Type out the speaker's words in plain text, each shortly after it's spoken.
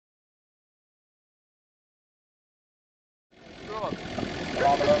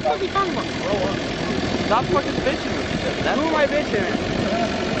fuck are you talking about? Stop fucking bitching with me. Who am I bitching at?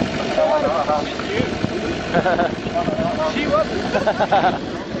 It's you. She wasn't.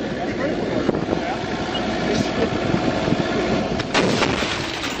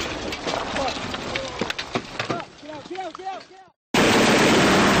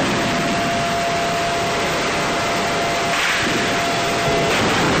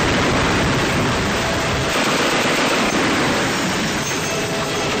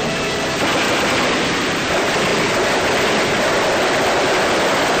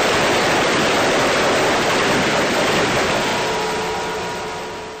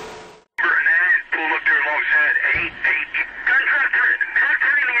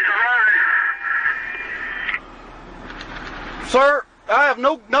 Sir, I have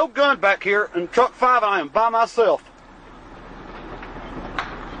no gun back here. In truck 5, I am by myself.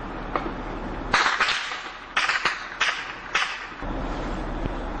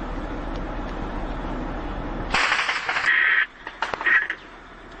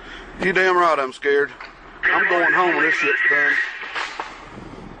 You damn right I'm scared. I'm going home when this shit's done.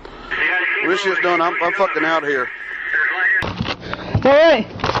 When this shit's done, I'm fucking out of here. All right.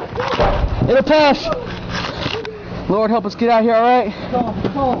 It'll pass. Lord, help us get out of here, all right?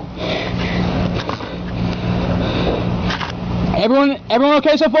 Everyone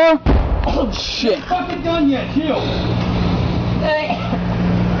okay so far? Oh, shit. It's fucking done yet, chill.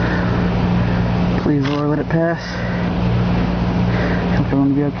 Please, Lord, let it pass. Help everyone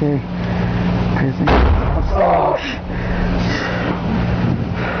to be okay. Oh, shit.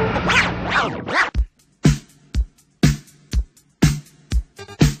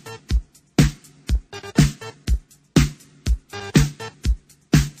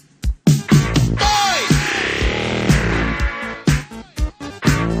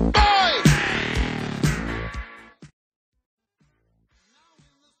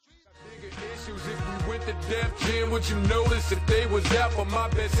 Would you notice if they was out for my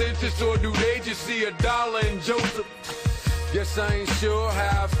best interest, or do they just see $1 in Joseph? Guess I ain't sure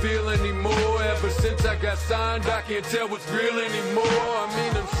how I feel anymore. Ever since I got signed, I can't tell what's real anymore. I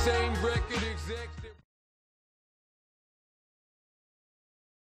mean, them same record execs.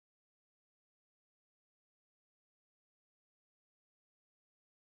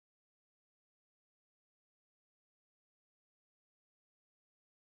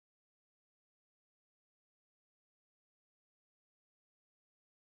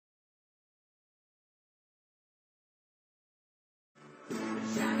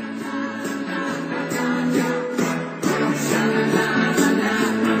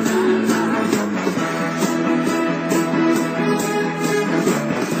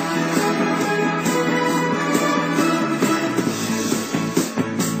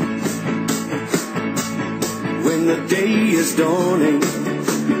 When the day is dawning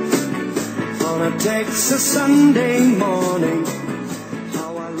on a Texas Sunday morning,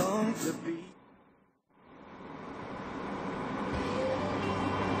 how I long to be.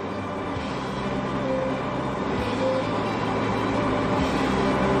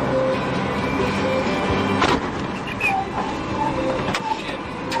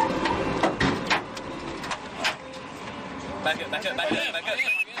 Back up. Back.